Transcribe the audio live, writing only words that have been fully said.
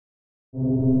Now,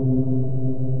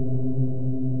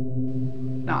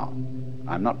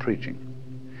 I'm not preaching.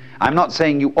 I'm not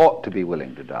saying you ought to be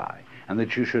willing to die and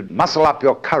that you should muscle up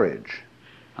your courage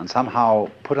and somehow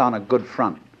put on a good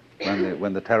front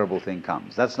when the terrible thing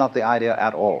comes. That's not the idea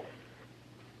at all.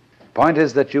 The point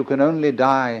is that you can only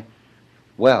die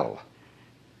well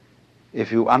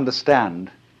if you understand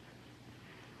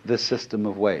this system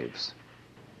of waves,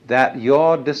 that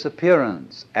your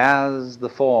disappearance as the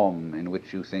form in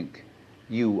which you think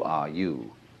you are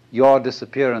you, your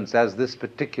disappearance as this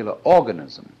particular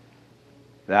organism,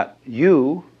 that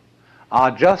you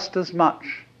are just as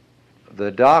much the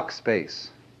dark space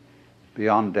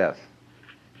beyond death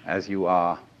as you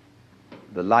are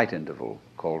the light interval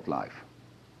called life.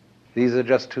 These are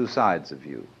just two sides of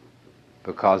you,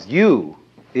 because you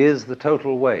is the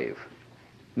total wave.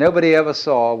 Nobody ever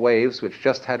saw waves which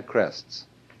just had crests.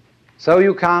 So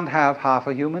you can't have half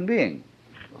a human being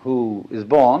who is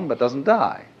born but doesn't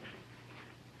die.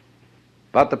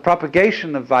 But the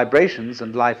propagation of vibrations,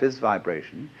 and life is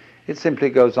vibration, it simply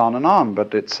goes on,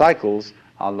 but its cycles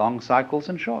are long cycles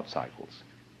and short cycles.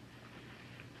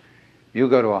 You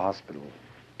go to a hospital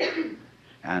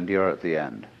and you're at the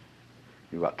end.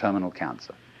 You've got terminal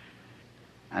cancer.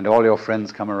 And all your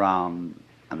friends come around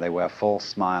and they wear false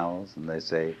smiles and they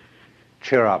say,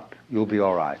 "Cheer up, you'll be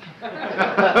all right.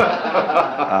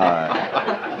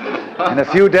 In a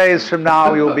few days from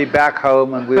now, you'll be back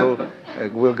home and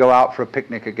we'll go out for a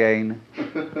picnic again."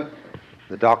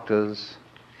 The doctors,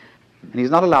 and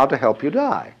he's not allowed to help you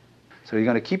die. So he's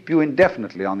going to keep you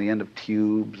indefinitely on the end of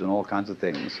tubes and all kinds of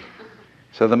things.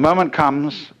 So the moment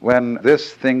comes when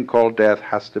this thing called death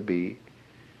has to be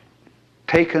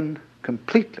taken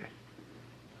completely.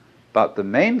 But the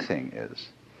main thing is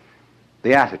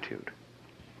the attitude,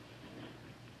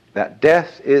 that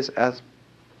death is as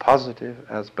positive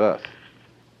as birth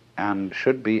and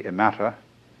should be a matter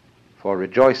for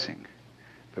rejoicing,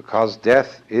 because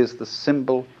death is the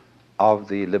symbol of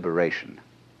the liberation.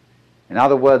 In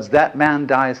other words, that man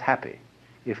dies happy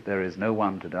if there is no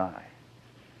one to die.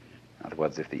 In other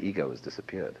words, if the ego has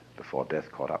disappeared before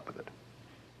death caught up with it.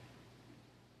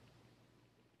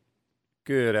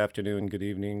 Good afternoon, good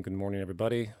evening, good morning,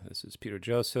 everybody. This is Peter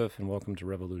Joseph, and welcome to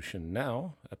Revolution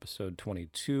Now, episode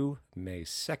 22, May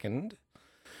 2nd,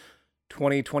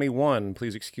 2021.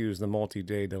 Please excuse the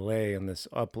multi-day delay in this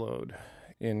upload.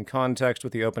 In context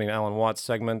with the opening Alan Watts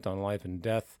segment on life and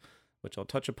death, which I'll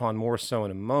touch upon more so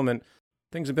in a moment,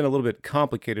 things have been a little bit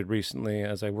complicated recently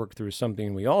as I work through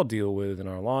something we all deal with in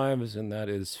our lives, and that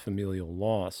is familial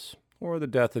loss, or the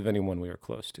death of anyone we are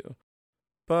close to.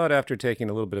 But after taking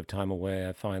a little bit of time away,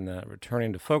 I find that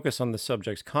returning to focus on the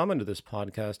subjects common to this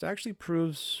podcast actually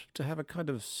proves to have a kind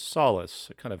of solace,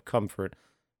 a kind of comfort,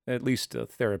 at least a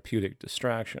therapeutic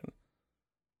distraction.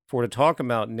 For to talk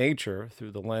about nature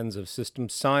through the lens of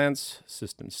systems science,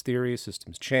 systems theory,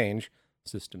 systems change,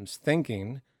 systems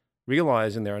thinking,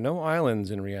 realizing there are no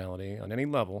islands in reality on any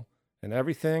level, and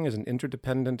everything is an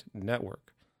interdependent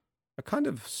network. A kind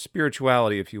of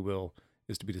spirituality, if you will,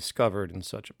 is to be discovered in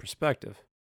such a perspective.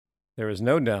 There is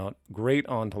no doubt great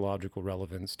ontological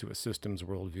relevance to a systems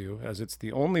worldview, as it's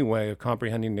the only way of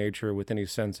comprehending nature with any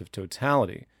sense of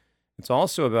totality. It's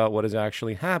also about what is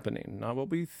actually happening, not what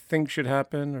we think should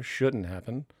happen or shouldn't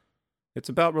happen. It's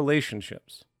about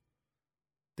relationships.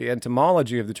 The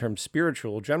etymology of the term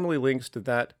spiritual generally links to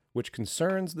that which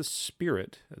concerns the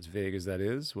spirit, as vague as that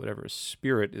is, whatever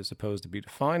spirit is supposed to be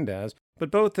defined as,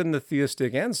 but both in the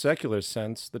theistic and secular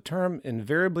sense, the term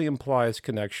invariably implies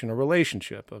connection or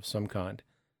relationship of some kind.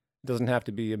 It doesn't have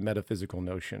to be a metaphysical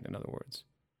notion, in other words.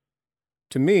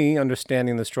 To me,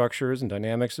 understanding the structures and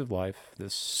dynamics of life,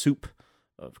 this soup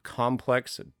of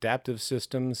complex adaptive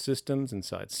systems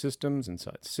inside systems,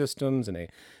 and a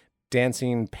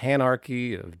dancing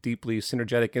panarchy of deeply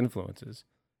synergetic influences,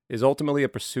 is ultimately a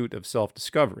pursuit of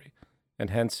self-discovery, and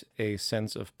hence a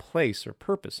sense of place or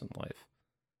purpose in life.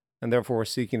 And therefore,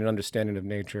 seeking an understanding of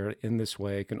nature in this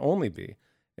way can only be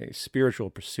a spiritual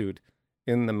pursuit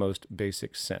in the most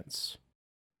basic sense.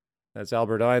 As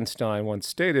Albert Einstein once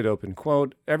stated, open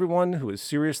quote, "Everyone who is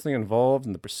seriously involved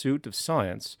in the pursuit of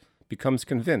science becomes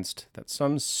convinced that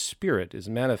some spirit is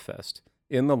manifest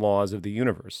in the laws of the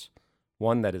universe,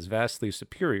 one that is vastly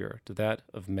superior to that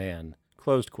of man,"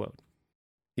 closed quote.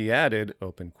 He added,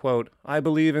 open quote, "I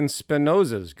believe in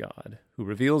Spinoza's God, who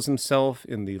reveals himself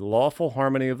in the lawful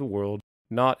harmony of the world,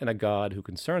 not in a God who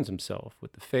concerns himself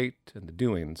with the fate and the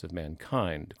doings of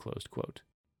mankind," closed quote.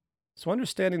 So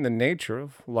understanding the nature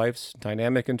of life's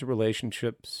dynamic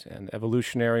interrelationships and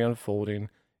evolutionary unfolding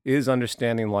is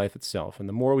understanding life itself, and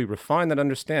the more we refine that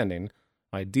understanding,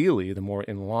 ideally, the more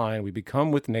in line we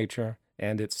become with nature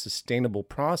and its sustainable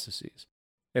processes.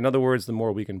 In other words, the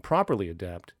more we can properly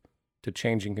adapt to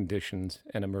changing conditions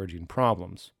and emerging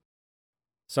problems.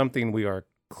 Something we are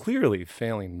clearly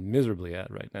failing miserably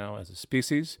at right now as a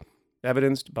species,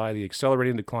 evidenced by the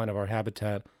accelerating decline of our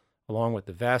habitat, along with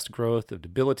the vast growth of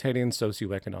debilitating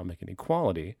socioeconomic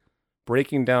inequality,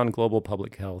 breaking down global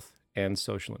public health and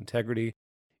social integrity,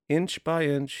 inch by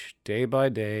inch, day by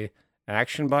day,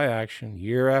 action by action,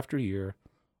 year after year,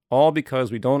 all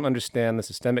because we don't understand the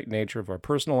systemic nature of our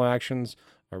personal actions,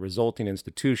 our resulting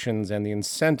institutions, and the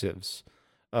incentives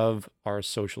of our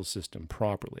social system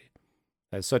properly,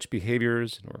 as such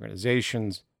behaviors and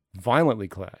organizations violently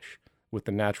clash with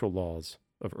the natural laws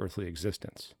of earthly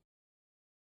existence.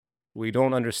 We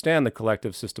don't understand the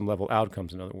collective system-level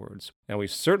outcomes, in other words, and we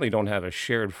certainly don't have a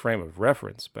shared frame of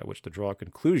reference by which to draw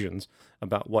conclusions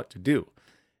about what to do.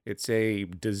 It's a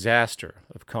disaster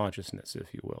of consciousness,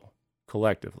 if you will,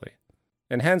 collectively.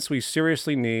 And hence we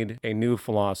seriously need a new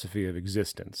philosophy of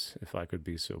existence, if I could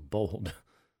be so bold.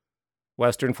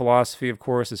 Western philosophy, of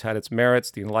course, has had its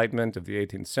merits. The Enlightenment of the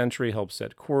 18th century helped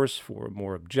set course for a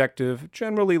more objective,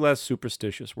 generally less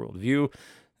superstitious worldview,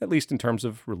 at least in terms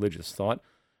of religious thought.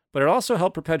 But it also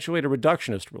helped perpetuate a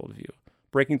reductionist worldview,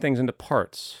 breaking things into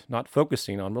parts, not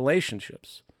focusing on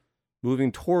relationships,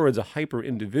 moving towards a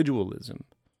hyper-individualism.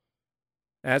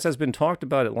 As has been talked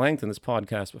about at length in this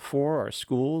podcast before, our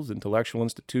schools, intellectual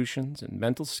institutions, and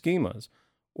mental schemas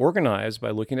organized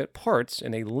by looking at parts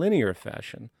in a linear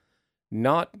fashion,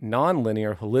 not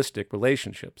non-linear holistic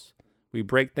relationships. We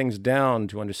break things down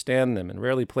to understand them and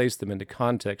rarely place them into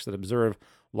contexts that observe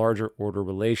larger order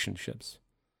relationships.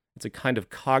 It's a kind of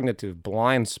cognitive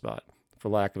blind spot, for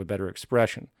lack of a better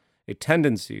expression, a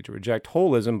tendency to reject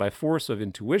holism by force of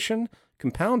intuition,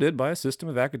 compounded by a system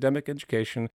of academic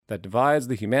education that divides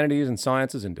the humanities and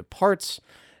sciences into parts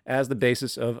as the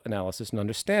basis of analysis and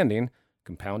understanding,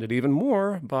 compounded even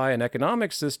more by an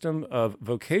economic system of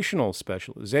vocational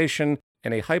specialization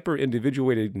and a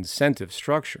hyper-individuated incentive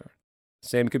structure.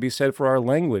 Same could be said for our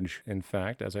language, in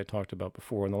fact, as I talked about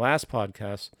before in the last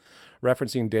podcast,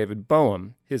 referencing David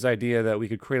Bohm, his idea that we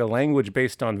could create a language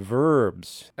based on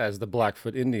verbs, as the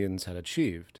Blackfoot Indians had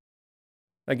achieved.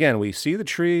 Again, we see the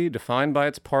tree defined by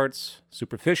its parts,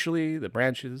 superficially, the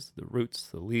branches, the roots,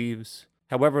 the leaves.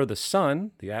 However, the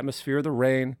sun, the atmosphere, the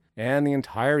rain, and the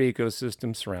entire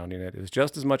ecosystem surrounding it is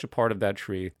just as much a part of that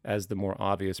tree as the more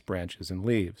obvious branches and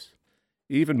leaves.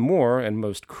 Even more, and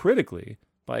most critically,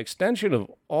 by extension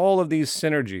of all of these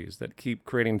synergies that keep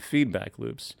creating feedback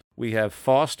loops, we have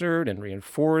fostered and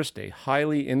reinforced a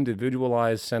highly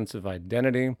individualized sense of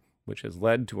identity, which has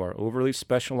led to our overly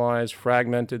specialized,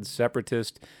 fragmented,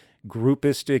 separatist,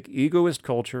 groupistic, egoist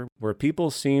culture, where people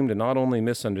seem to not only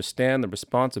misunderstand the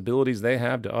responsibilities they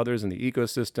have to others in the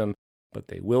ecosystem, but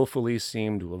they willfully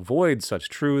seem to avoid such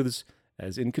truths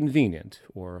as inconvenient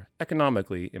or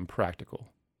economically impractical.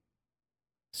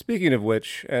 Speaking of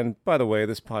which, and by the way,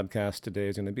 this podcast today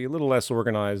is going to be a little less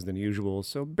organized than usual,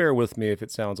 so bear with me if it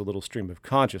sounds a little stream of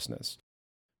consciousness.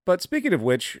 But speaking of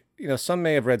which, some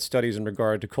may have read studies in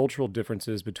regard to cultural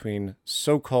differences between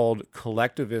so-called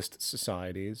collectivist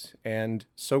societies and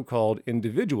so-called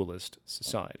individualist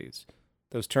societies.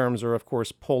 Those terms are, of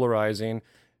course, polarizing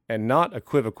and not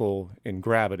equivocal in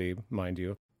gravity, mind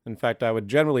you. In fact, I would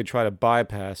generally try to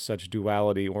bypass such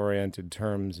duality-oriented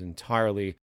terms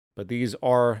entirely, but these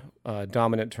are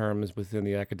dominant terms within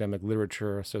the academic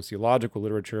literature, sociological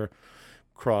literature,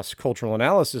 cross-cultural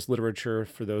analysis literature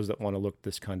for those that want to look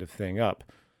this kind of thing up.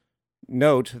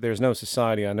 Note, there's no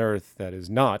society on Earth that is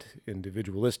not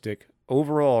individualistic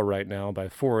overall right now by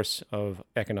force of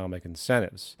economic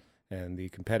incentives and the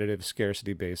competitive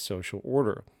scarcity-based social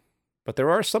order. But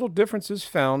there are subtle differences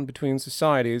found between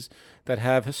societies that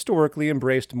have historically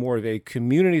embraced more of a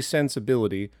community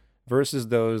sensibility versus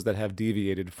those that have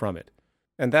deviated from it.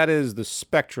 And that is the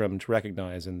spectrum to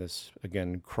recognize in this,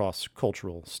 again,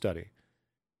 cross-cultural study.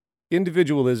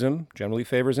 Individualism generally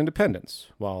favors independence,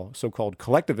 while so-called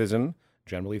collectivism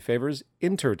generally favors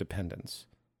interdependence.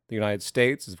 The United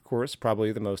States is, of course,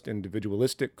 probably the most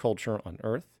individualistic culture on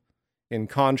Earth. In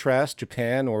contrast,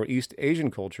 Japan or East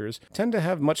Asian cultures tend to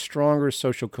have much stronger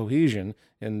social cohesion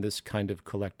in this kind of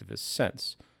collectivist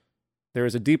sense. There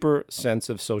is a deeper sense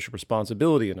of social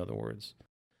responsibility, in other words.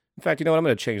 In fact, I'm going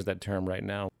to change that term right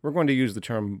now. We're going to use the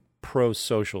term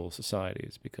pro-social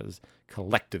societies because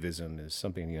collectivism is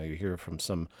something you hear from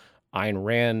some Ayn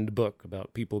Rand book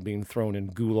about people being thrown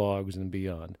in gulags and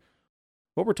beyond.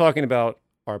 What we're talking about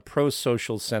are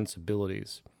pro-social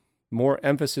sensibilities. More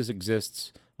emphasis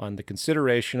exists on the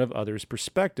consideration of others'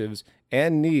 perspectives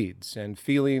and needs and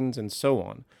feelings and so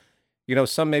on.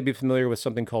 Some may be familiar with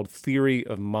something called theory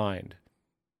of mind.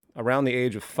 around the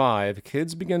age of 5,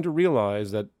 kids begin to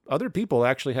realize that other people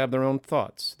actually have their own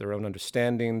thoughts, their own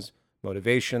understandings,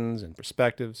 motivations, and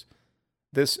perspectives.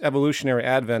 This evolutionary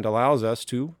advent allows us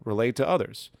to relate to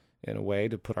others in a way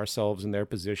to put ourselves in their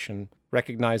position,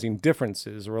 recognizing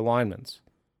differences or alignments.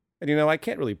 And I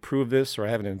can't really prove this, or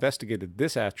I haven't investigated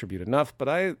this attribute enough, but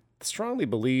I strongly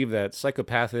believe that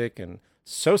psychopathic and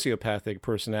sociopathic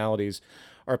personalities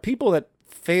are people that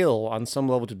fail on some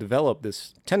level to develop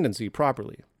this tendency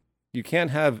properly. You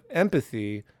can't have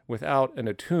empathy without an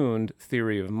attuned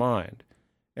theory of mind.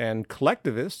 And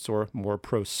collectivists, or more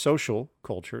pro-social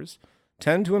cultures,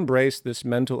 tend to embrace this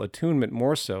mental attunement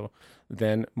more so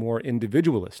than more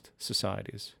individualist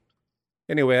societies.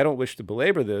 Anyway, I don't wish to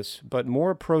belabor this, but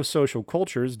more pro-social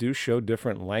cultures do show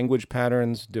different language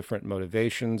patterns, different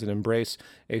motivations, and embrace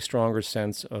a stronger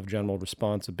sense of general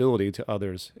responsibility to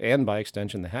others, and by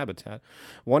extension, the habitat.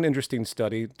 One interesting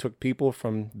study took people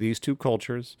from these two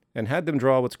cultures and had them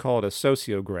draw what's called a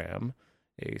sociogram.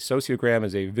 A sociogram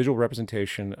is a visual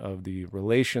representation of the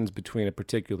relations between a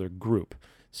particular group.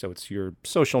 So it's your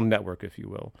social network, if you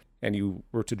will. And you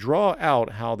were to draw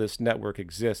out how this network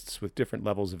exists with different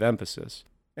levels of emphasis.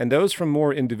 And those from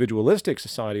more individualistic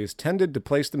societies tended to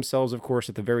place themselves, of course,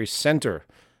 at the very center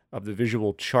of the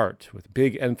visual chart with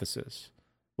big emphasis,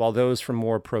 while those from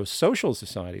more pro-social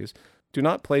societies do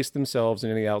not place themselves in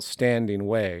any outstanding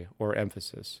way or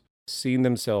emphasis, seeing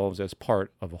themselves as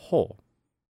part of a whole.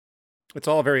 It's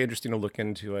all very interesting to look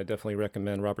into. I definitely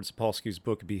recommend Robert Sapolsky's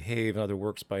book, Behave, and other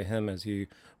works by him, as he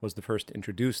was the first to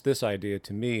introduce this idea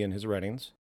to me in his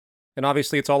writings. And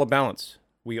obviously, it's all a balance.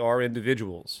 We are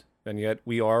individuals, and yet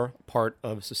we are part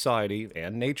of society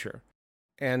and nature.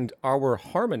 And our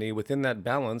harmony within that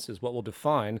balance is what will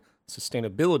define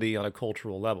sustainability on a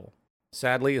cultural level.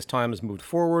 Sadly, as time has moved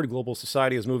forward, global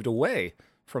society has moved away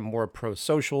from more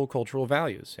pro-social cultural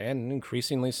values, and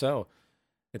increasingly so.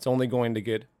 It's only going to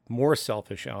get more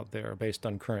selfish out there based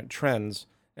on current trends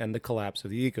and the collapse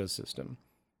of the ecosystem.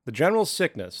 The general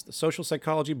sickness, the social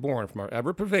psychology born from our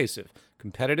ever-pervasive,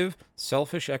 competitive,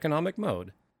 selfish economic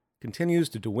mode, continues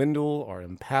to dwindle our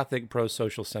empathic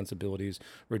pro-social sensibilities,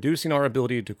 reducing our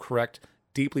ability to correct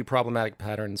deeply problematic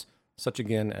patterns, such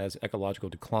again as ecological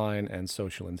decline and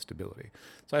social instability.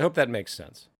 So I hope that makes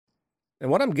sense. And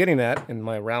what I'm getting at in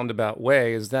my roundabout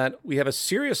way is that we have a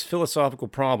serious philosophical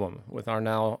problem with our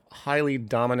now highly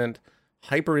dominant,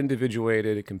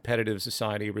 hyper-individuated, competitive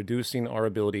society reducing our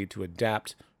ability to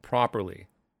adapt properly.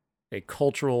 A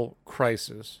cultural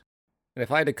crisis. And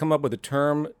if I had to come up with a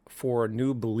term for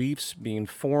new beliefs being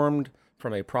formed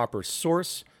from a proper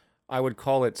source, I would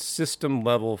call it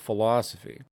system-level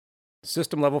philosophy.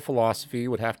 System-level philosophy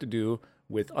would have to do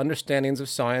with understandings of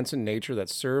science and nature that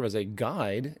serve as a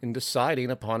guide in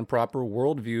deciding upon proper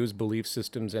worldviews, belief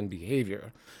systems, and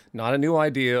behavior. Not a new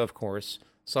idea, of course.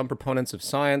 Some proponents of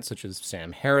science, such as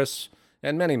Sam Harris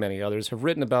and many, many others, have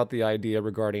written about the idea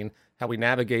regarding how we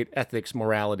navigate ethics,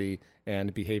 morality,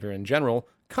 and behavior in general,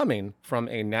 coming from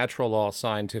a natural law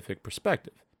scientific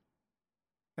perspective.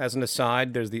 As an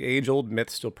aside, there's the age-old myth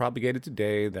still propagated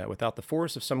today that without the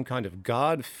force of some kind of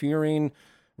God-fearing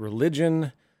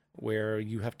religion, where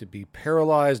you have to be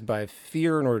paralyzed by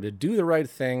fear in order to do the right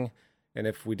thing, and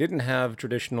if we didn't have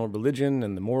traditional religion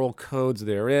and the moral codes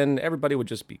therein, everybody would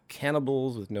just be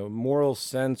cannibals with no moral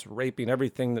sense, raping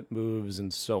everything that moves,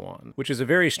 and so on. Which is a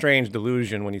very strange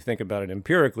delusion when you think about it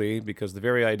empirically, because the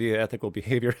very idea ethical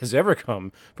behavior has ever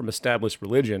come from established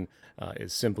religion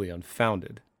is simply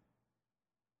unfounded.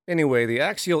 Anyway, the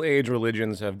axial age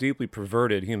religions have deeply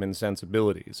perverted human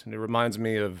sensibilities, and it reminds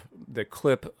me of the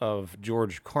clip of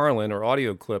George Carlin, or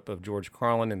audio clip of George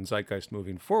Carlin in Zeitgeist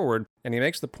Moving Forward, and he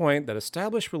makes the point that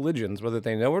established religions, whether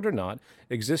they know it or not,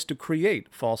 exist to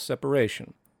create false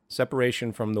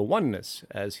separation from the oneness,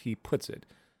 as he puts it.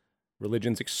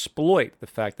 Religions exploit the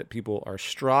fact that people are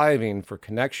striving for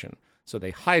connection, so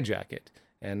they hijack it,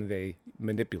 and they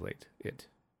manipulate it.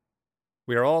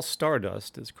 We are all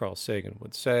stardust, as Carl Sagan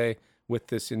would say, with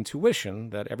this intuition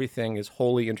that everything is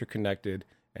wholly interconnected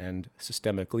and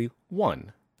systemically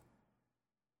one.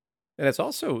 And it's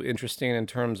also interesting in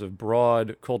terms of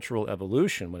broad cultural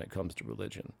evolution when it comes to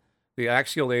religion. The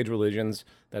axial age religions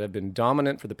that have been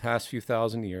dominant for the past few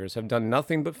thousand years have done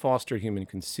nothing but foster human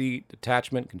conceit,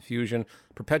 detachment, confusion,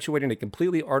 perpetuating a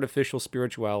completely artificial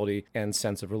spirituality and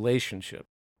sense of relationship.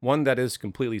 One that is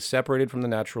completely separated from the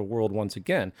natural world once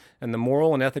again, and the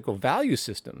moral and ethical value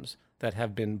systems that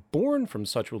have been born from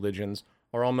such religions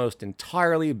are almost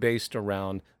entirely based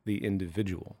around the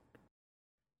individual.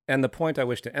 And the point I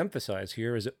wish to emphasize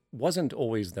here is it wasn't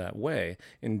always that way.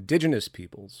 Indigenous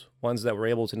peoples, ones that were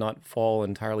able to not fall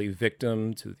entirely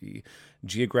victim to the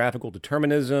geographical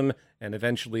determinism and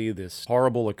eventually this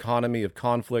horrible economy of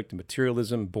conflict and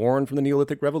materialism born from the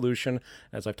Neolithic Revolution,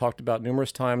 as I've talked about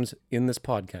numerous times in this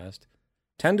podcast,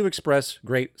 tend to express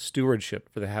great stewardship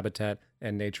for the habitat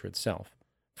and nature itself.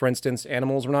 For instance,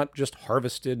 animals were not just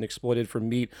harvested and exploited for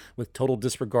meat with total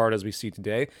disregard as we see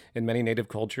today. In many native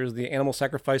cultures, the animal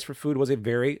sacrifice for food was a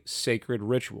very sacred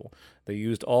ritual. They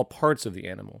used all parts of the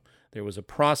animal. There was a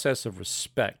process of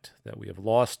respect that we have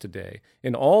lost today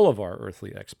in all of our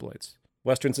earthly exploits.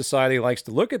 Western society likes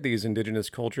to look at these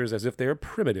indigenous cultures as if they are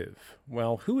primitive.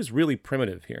 Well, who is really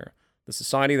primitive here? The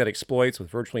society that exploits with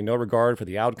virtually no regard for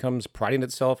the outcomes, priding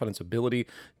itself on its ability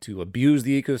to abuse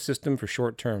the ecosystem for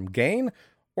short-term gain?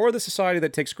 Or the society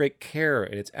that takes great care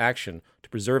in its action to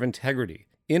preserve integrity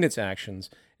in its actions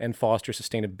and foster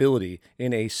sustainability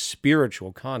in a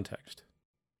spiritual context?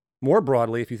 More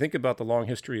broadly, if you think about the long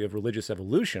history of religious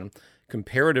evolution,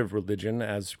 comparative religion,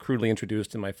 as crudely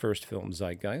introduced in my first film,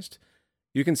 Zeitgeist,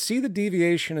 you can see the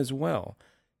deviation as well.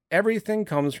 Everything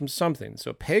comes from something.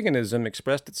 So paganism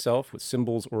expressed itself with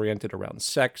symbols oriented around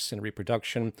sex and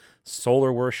reproduction,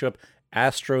 solar worship,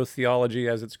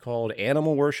 astrotheology, as it's called,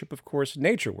 animal worship, of course,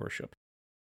 nature worship.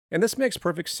 And this makes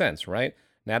perfect sense, right?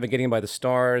 Navigating by the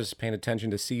stars, paying attention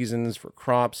to seasons for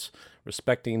crops,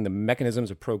 respecting the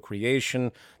mechanisms of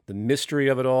procreation, the mystery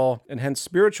of it all, and hence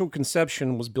spiritual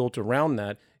conception was built around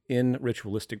that in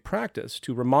ritualistic practice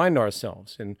to remind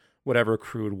ourselves in whatever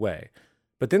crude way.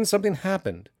 But then something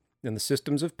happened in the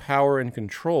systems of power and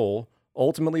control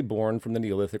ultimately born from the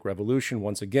Neolithic Revolution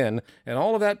once again, and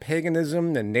all of that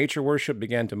paganism and nature worship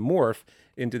began to morph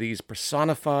into these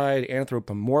personified,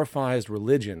 anthropomorphized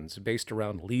religions based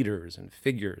around leaders and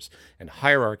figures and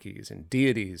hierarchies and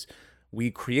deities.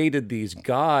 We created these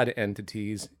god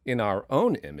entities in our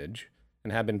own image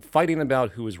and have been fighting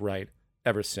about who is right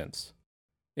ever since.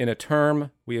 In a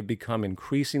term, we have become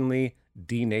increasingly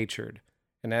denatured,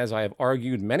 and as I have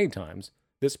argued many times,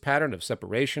 this pattern of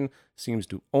separation seems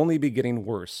to only be getting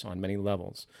worse on many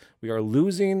levels. We are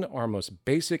losing our most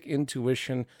basic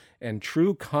intuition and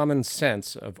true common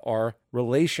sense of our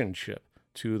relationship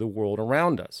to the world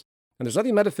around us. And there's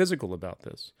nothing metaphysical about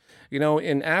this. You know,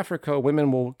 in Africa,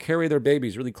 women will carry their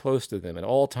babies really close to them at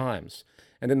all times.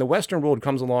 And then the Western world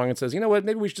comes along and says, you know what,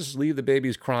 maybe we should just leave the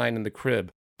babies crying in the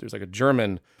crib. There's like a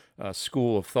German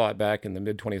school of thought back in the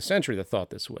mid-20th century that thought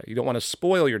this way. You don't want to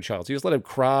spoil your child, so you just let him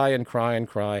cry and cry and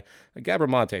cry. Gabor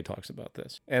Mate talks about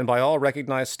this. And by all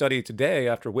recognized study today,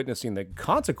 after witnessing the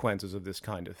consequences of this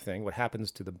kind of thing, what happens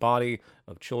to the body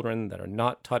of children that are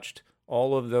not touched,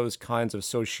 all of those kinds of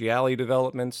sociality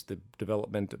developments, the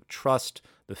development of trust,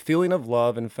 the feeling of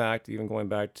love, in fact, even going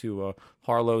back to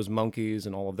Harlow's monkeys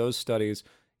and all of those studies,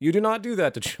 you do not do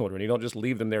that to children. You don't just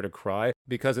leave them there to cry,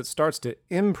 because it starts to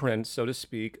imprint, so to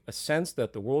speak, a sense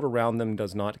that the world around them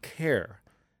does not care.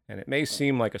 And it may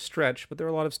seem like a stretch, but there are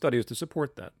a lot of studies to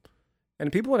support that.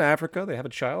 And people in Africa, they have a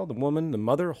child, the woman, the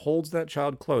mother holds that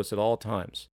child close at all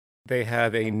times. They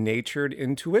have a natured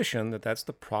intuition that that's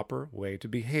the proper way to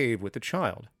behave with the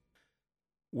child.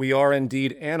 We are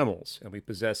indeed animals, and we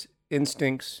possess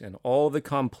instincts and all the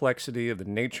complexity of the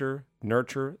nature,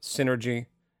 nurture, synergy,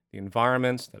 the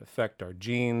environments that affect our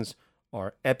genes,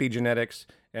 our epigenetics,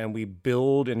 and we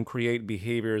build and create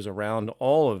behaviors around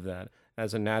all of that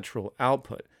as a natural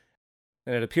output.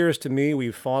 And it appears to me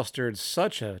we've fostered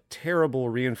such a terrible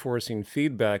reinforcing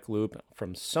feedback loop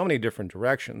from so many different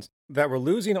directions that we're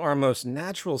losing our most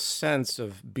natural sense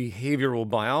of behavioral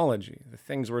biology, the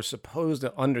things we're supposed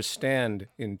to understand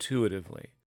intuitively.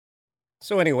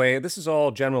 So anyway, this is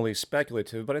all generally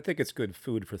speculative, but I think it's good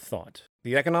food for thought.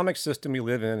 The economic system we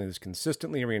live in is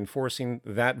consistently reinforcing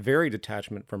that very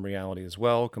detachment from reality as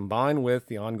well, combined with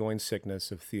the ongoing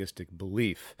sickness of theistic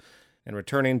belief. And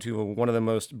returning to one of the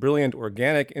most brilliant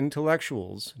organic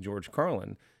intellectuals, George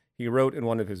Carlin, he wrote in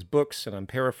one of his books, and I'm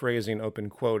paraphrasing, open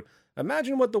quote,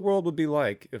 "Imagine what the world would be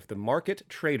like if the market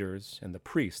traders and the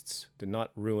priests did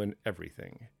not ruin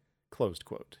everything." Closed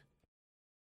quote.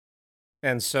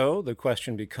 And so the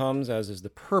question becomes, as is the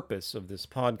purpose of this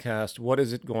podcast, what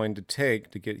is it going to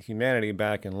take to get humanity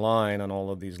back in line on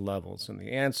all of these levels? And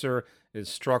the answer is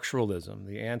structuralism.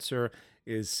 The answer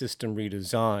is system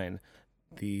redesign.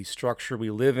 The structure we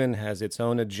live in has its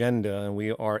own agenda, and we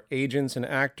are agents and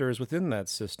actors within that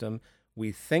system.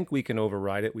 We think we can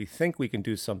override it. We think we can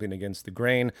do something against the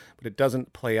grain, but it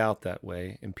doesn't play out that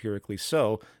way, empirically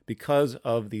so, because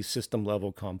of the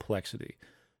system-level complexity.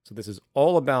 So this is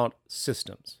all about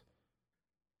systems.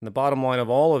 And the bottom line of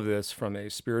all of this, from a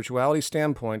spirituality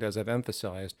standpoint, as I've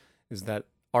emphasized, is that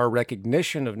Our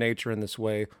recognition of nature in this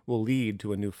way will lead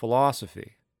to a new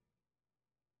philosophy.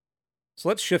 So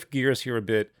let's shift gears here a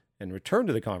bit and return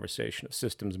to the conversation of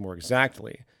systems more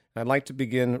exactly. I'd like to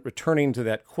begin returning to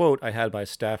that quote I had by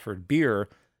Stafford Beer,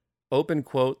 open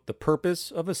quote, "The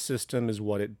purpose of a system is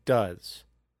what it does."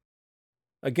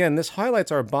 Again, this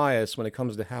highlights our bias when it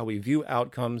comes to how we view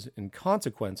outcomes and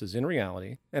consequences in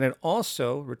reality, and it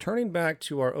also, returning back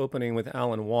to our opening with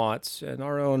Alan Watts and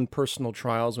our own personal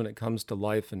trials when it comes to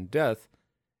life and death,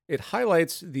 it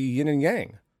highlights the yin and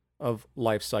yang of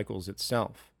life cycles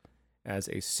itself as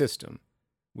a system.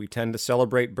 We tend to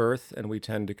celebrate birth and we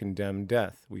tend to condemn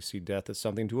death. We see death as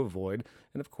something to avoid,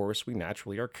 and of course we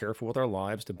naturally are careful with our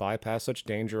lives to bypass such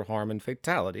danger, harm, and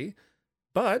fatality.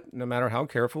 But no matter how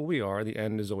careful we are, the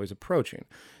end is always approaching.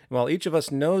 And while each of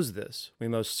us knows this, we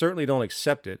most certainly don't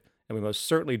accept it, and we most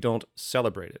certainly don't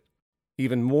celebrate it.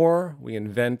 Even more, we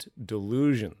invent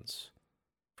delusions.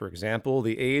 For example,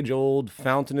 the age-old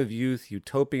fountain of youth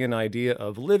utopian idea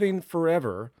of living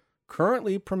forever,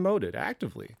 currently promoted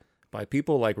actively by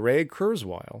people like Ray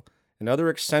Kurzweil and other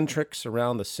eccentrics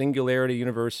around the Singularity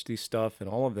University stuff and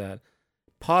all of that,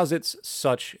 posits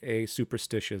such a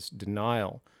superstitious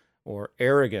denial, or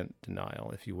arrogant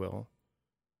denial, if you will.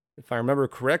 If I remember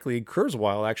correctly,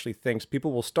 Kurzweil actually thinks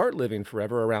people will start living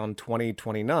forever around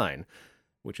 2029,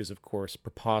 which is, of course,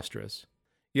 preposterous.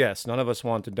 Yes, none of us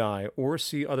want to die or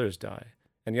see others die,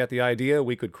 and yet the idea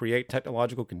we could create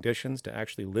technological conditions to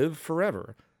actually live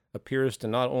forever appears to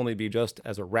not only be just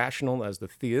as irrational as the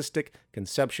theistic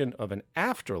conception of an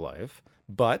afterlife,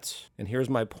 but, and here's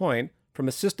my point, from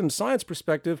a systems science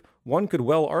perspective, one could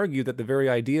well argue that the very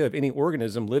idea of any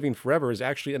organism living forever is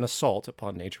actually an assault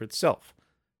upon nature itself.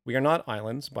 We are not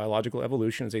islands. Biological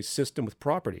evolution is a system with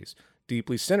properties,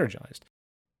 deeply synergized.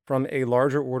 From a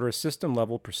larger order system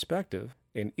level perspective,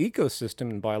 an ecosystem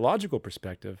and biological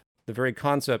perspective, the very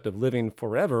concept of living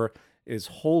forever is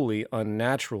wholly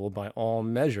unnatural by all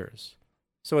measures.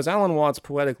 So as Alan Watts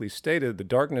poetically stated, the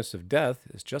darkness of death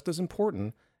is just as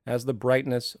important as the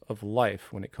brightness of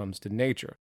life when it comes to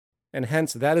nature. And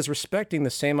hence, that is respecting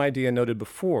the same idea noted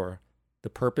before.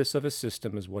 The purpose of a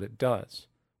system is what it does.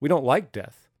 We don't like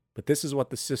death, but this is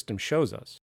what the system shows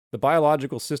us. The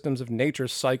biological systems of nature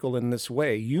cycle in this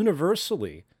way,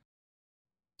 universally.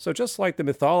 So just like the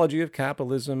mythology of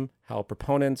capitalism, how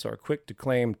proponents are quick to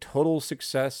claim total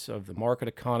success of the market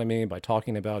economy by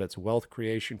talking about its wealth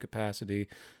creation capacity,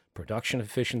 production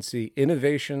efficiency,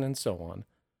 innovation, and so on,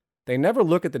 they never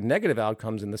look at the negative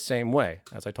outcomes in the same way,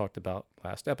 as I talked about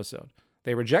last episode.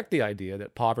 They reject the idea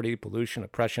that poverty, pollution,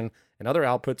 oppression, and other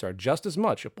outputs are just as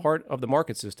much a part of the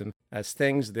market system as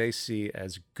things they see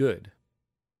as good.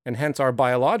 And hence our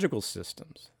biological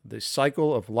systems, the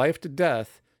cycle of life to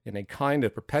death in a kind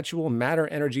of perpetual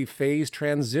matter-energy phase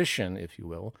transition, if you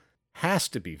will, has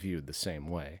to be viewed the same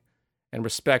way and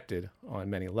respected on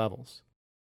many levels.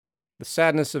 The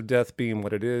sadness of death being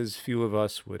what it is, few of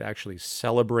us would actually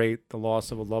celebrate the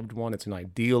loss of a loved one. It's an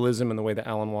idealism in the way that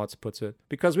Alan Watts puts it,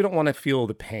 because we don't want to feel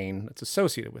the pain that's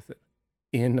associated with it.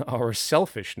 In our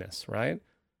selfishness, right?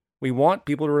 We want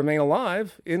people to remain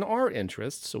alive in our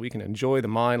interests so we can enjoy the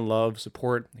mind, love,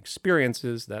 support,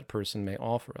 experiences that person may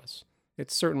offer us.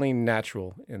 It's certainly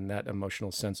natural in that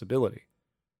emotional sensibility.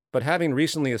 But having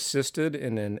recently assisted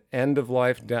in an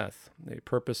end-of-life death, a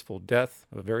purposeful death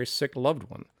of a very sick loved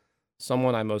one,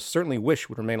 someone I most certainly wish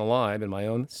would remain alive in my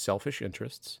own selfish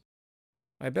interests,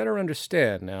 I better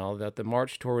understand now that the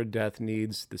march toward death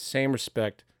needs the same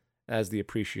respect as the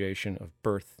appreciation of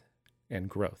birth and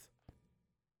growth.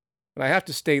 And I have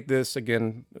to state this,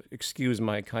 again, excuse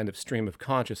my kind of stream of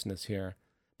consciousness here,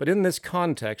 but in this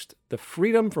context, the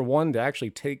freedom for one to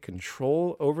actually take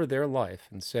control over their life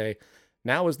and say,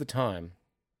 now is the time,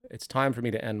 it's time for me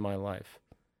to end my life,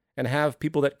 and have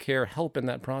people that care help in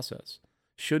that process,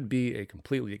 should be a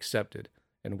completely accepted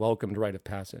and welcomed rite of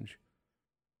passage.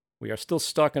 We are still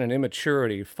stuck in an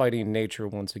immaturity fighting nature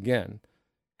once again.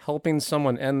 Helping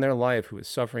someone end their life who is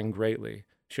suffering greatly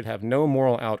should have no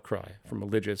moral outcry from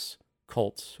religious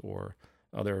cults or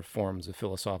other forms of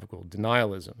philosophical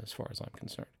denialism as far as I'm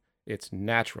concerned. It's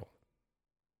natural.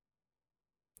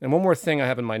 And one more thing I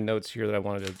have in my notes here that I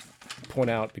wanted to point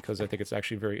out because I think it's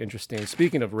actually very interesting.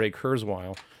 Speaking of Ray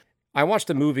Kurzweil, I watched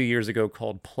a movie years ago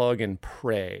called Plug and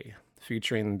Pray,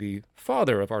 featuring the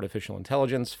father of artificial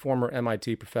intelligence, former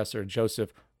MIT professor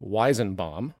Joseph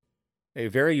Weizenbaum, a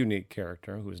very unique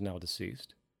character who is now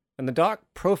deceased. And the doc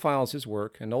profiles his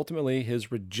work and ultimately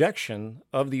his rejection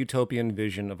of the utopian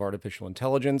vision of artificial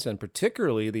intelligence, and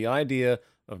particularly the idea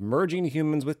of merging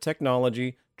humans with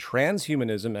technology,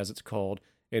 transhumanism as it's called,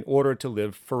 in order to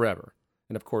live forever.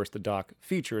 And of course, the doc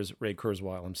features Ray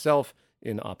Kurzweil himself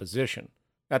in opposition.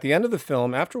 At the end of the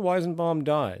film, after Weizenbaum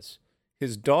dies,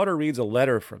 his daughter reads a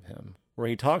letter from him where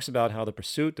he talks about how the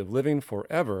pursuit of living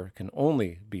forever can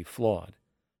only be flawed.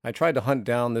 I tried to hunt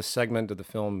down this segment of the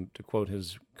film to quote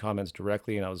his comments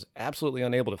directly, and I was absolutely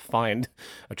unable to find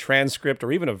a transcript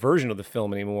or even a version of the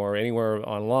film anywhere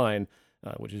online,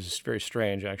 which is very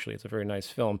strange, actually. It's a very nice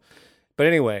film. But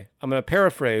anyway, I'm going to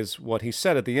paraphrase what he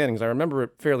said at the end, because I remember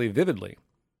it fairly vividly.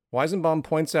 Weizenbaum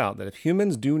points out that if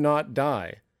humans do not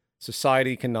die,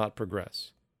 society cannot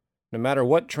progress. No matter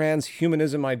what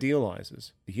transhumanism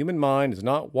idealizes, the human mind is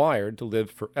not wired to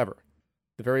live forever.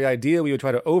 The very idea we would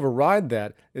try to override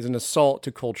that is an assault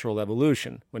to cultural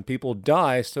evolution. When people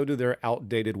die, so do their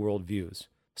outdated worldviews.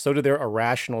 So do their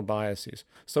irrational biases.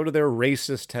 So do their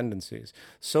racist tendencies.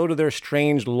 So do their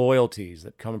strange loyalties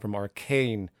that come from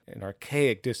arcane and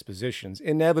archaic dispositions,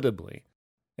 inevitably.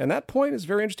 And that point is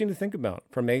very interesting to think about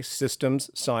from a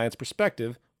systems science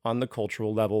perspective on the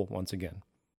cultural level once again.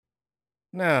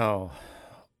 Now,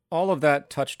 all of that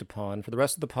touched upon, for the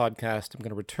rest of the podcast, I'm going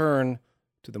to return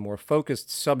to the more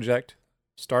focused subject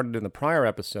started in the prior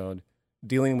episode,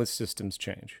 dealing with systems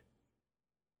change.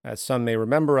 As some may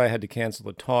remember, I had to cancel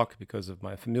a talk because of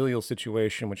my familial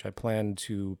situation, which I planned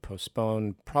to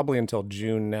postpone probably until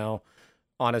June now.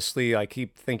 Honestly, I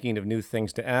keep thinking of new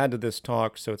things to add to this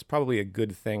talk, so it's probably a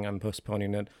good thing I'm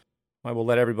postponing it. I will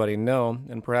let everybody know,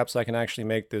 and perhaps I can actually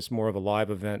make this more of a live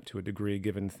event to a degree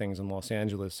given things in Los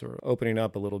Angeles are opening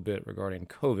up a little bit regarding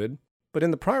COVID. But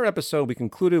in the prior episode, we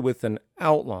concluded with an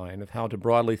outline of how to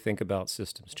broadly think about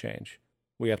systems change.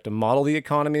 We have to model the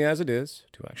economy as it is,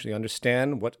 to actually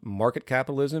understand what market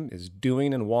capitalism is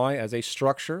doing and why as a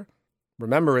structure.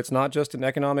 Remember, it's not just an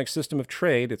economic system of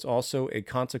trade, it's also a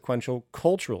consequential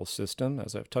cultural system,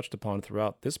 as I've touched upon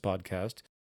throughout this podcast.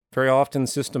 Very often,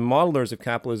 system modelers of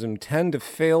capitalism tend to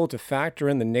fail to factor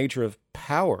in the nature of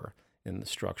power in the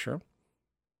structure,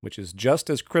 which is just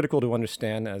as critical to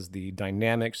understand as the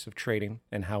dynamics of trading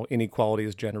and how inequality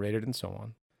is generated and so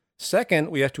on.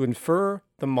 Second, we have to infer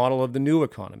the model of the new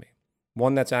economy,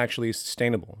 one that's actually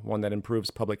sustainable, one that improves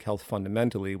public health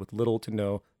fundamentally with little to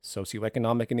no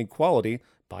socioeconomic inequality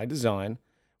by design,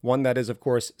 one that is, of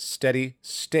course, steady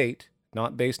state,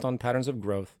 not based on patterns of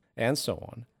growth, and so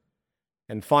on.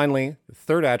 And finally, the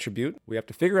third attribute, we have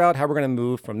to figure out how we're going to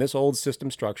move from this old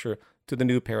system structure to the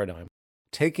new paradigm,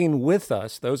 taking with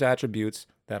us those attributes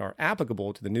that are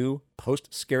applicable to the new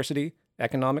post-scarcity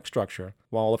economic structure,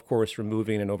 while of course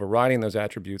removing and overriding those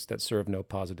attributes that serve no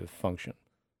positive function.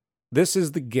 This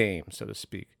is the game, so to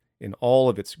speak, in all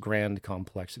of its grand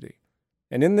complexity.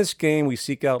 And in this game, we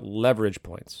seek out leverage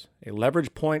points. A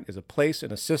leverage point is a place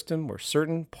in a system where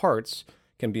certain parts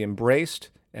can be embraced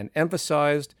and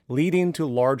emphasized, leading to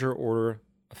larger order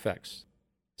effects.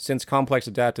 Since complex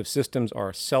adaptive systems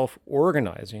are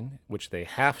self-organizing, which they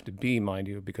have to be, mind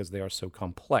you, because they are so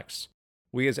complex,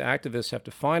 we as activists have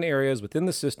to find areas within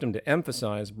the system to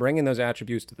emphasize, bringing those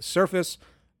attributes to the surface,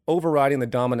 overriding the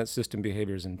dominant system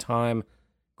behaviors in time,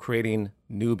 creating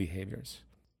new behaviors.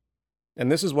 And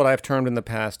this is what I've termed in the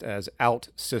past as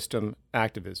out-system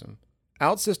activism.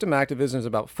 Out-system activism is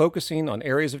about focusing on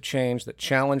areas of change that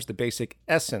challenge the basic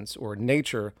essence or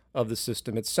nature of the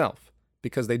system itself,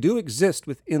 because they do exist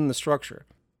within the structure.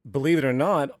 Believe it or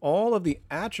not, all of the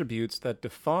attributes that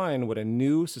define what a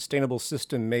new sustainable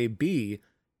system may be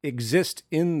exist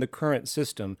in the current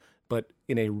system, but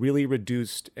in a really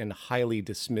reduced and highly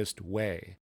dismissed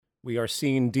way. We are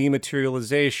seeing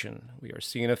dematerialization, we are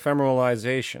seeing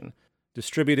ephemeralization,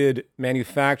 distributed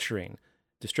manufacturing,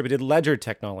 distributed ledger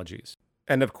technologies,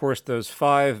 and of course those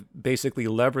 5 basically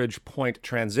leverage point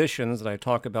transitions that I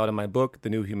talk about in my book, The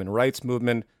New Human Rights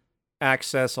Movement: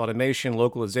 access, automation,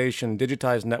 localization,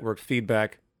 digitized network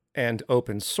feedback, and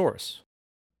open source.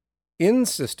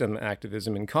 In-system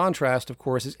activism, in contrast, of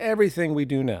course, is everything we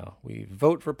do now. We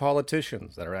vote for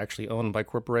politicians that are actually owned by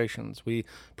corporations. We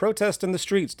protest in the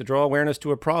streets to draw awareness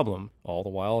to a problem. All the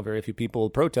while, very few people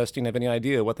protesting have any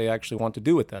idea what they actually want to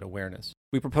do with that awareness.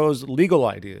 We propose legal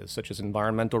ideas, such as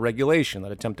environmental regulation,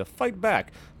 that attempt to fight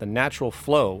back the natural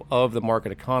flow of the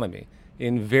market economy,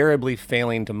 invariably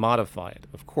failing to modify it,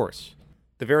 of course.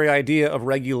 The very idea of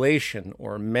regulation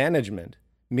or management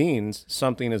means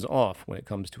something is off when it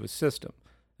comes to a system.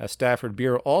 As Stafford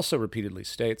Beer also repeatedly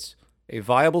states, a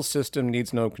viable system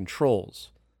needs no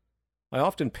controls. I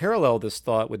often parallel this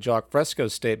thought with Jacques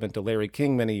Fresco's statement to Larry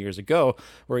King many years ago,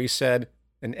 where he said,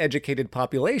 an educated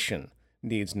population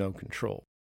needs no control.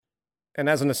 And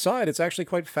as an aside, it's actually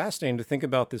quite fascinating to think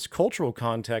about this cultural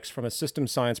context from a system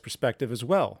science perspective as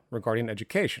well, regarding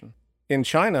education. In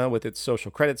China, with its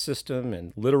social credit system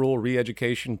and literal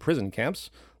re-education prison camps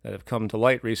that have come to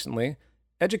light recently,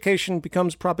 education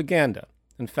becomes propaganda.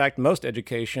 In fact, most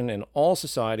education in all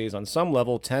societies on some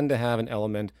level tend to have an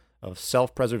element of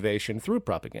self-preservation through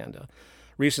propaganda.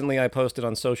 Recently, I posted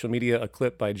on social media a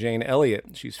clip by Jane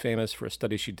Elliott. She's famous for a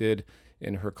study she did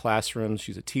in her classrooms.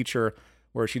 She's a teacher,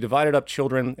 where she divided up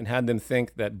children and had them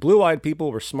think that blue-eyed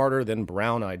people were smarter than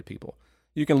brown-eyed people.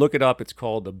 You can look it up. It's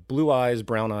called the Blue Eyes,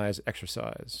 Brown Eyes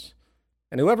exercise.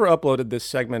 And whoever uploaded this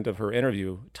segment of her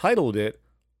interview titled it,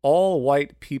 "All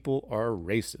White People Are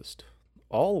Racist."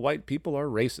 All white people are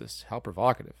racist. How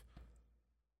provocative.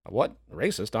 What?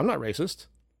 Racist? I'm not racist.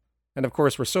 And of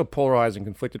course, we're so polarized and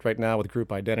conflicted right now with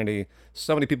group identity.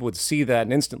 So many people would see that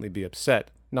and instantly be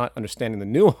upset, not understanding the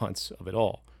nuance of it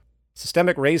all.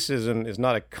 Systemic racism is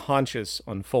not a conscious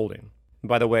unfolding. And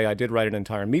by the way, I did write an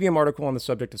entire Medium article on the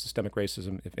subject of systemic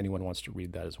racism if anyone wants to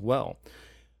read that as well.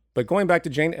 But going back to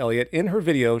Jane Elliott, in her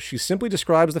video, she simply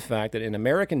describes the fact that in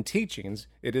American teachings,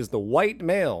 it is the white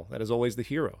male that is always the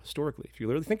hero, historically. If you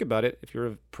really think about it, if you're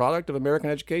a product of American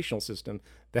educational system,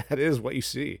 that is what you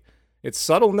see. It's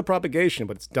subtle in the propagation,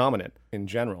 but it's dominant in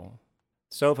general.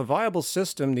 So if a viable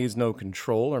system needs no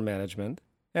control or management,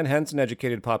 and hence an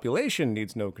educated population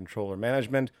needs no control or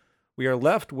management, we are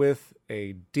left with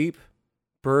a deep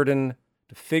burden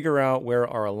to figure out where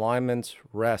our alignments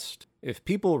rest. If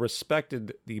people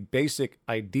respected the basic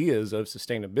ideas of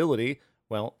sustainability,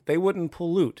 well, they wouldn't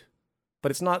pollute.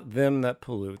 But it's not them that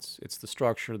pollutes, it's the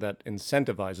structure that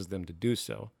incentivizes them to do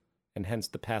so, and hence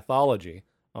the pathology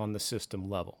on the system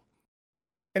level.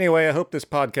 Anyway, I hope this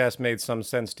podcast made some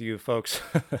sense to you folks.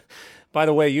 By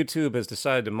the way, YouTube has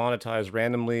decided to monetize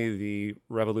randomly the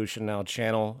Revolution Now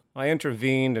channel. I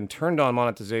intervened and turned on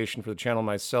monetization for the channel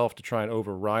myself to try and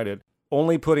override it,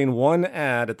 only putting one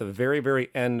ad at the very, very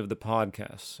end of the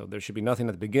podcast. So there should be nothing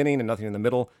at the beginning and nothing in the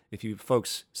middle. If you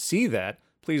folks see that,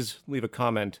 please leave a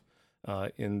comment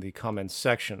in the comments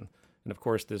section. And of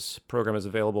course, this program is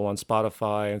available on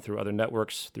Spotify and through other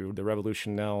networks, through the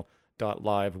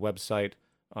revolutionnow.live website.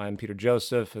 I'm Peter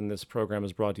Joseph, and this program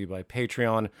is brought to you by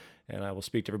Patreon, and I will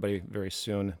speak to everybody very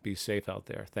soon. Be safe out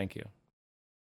there. Thank you.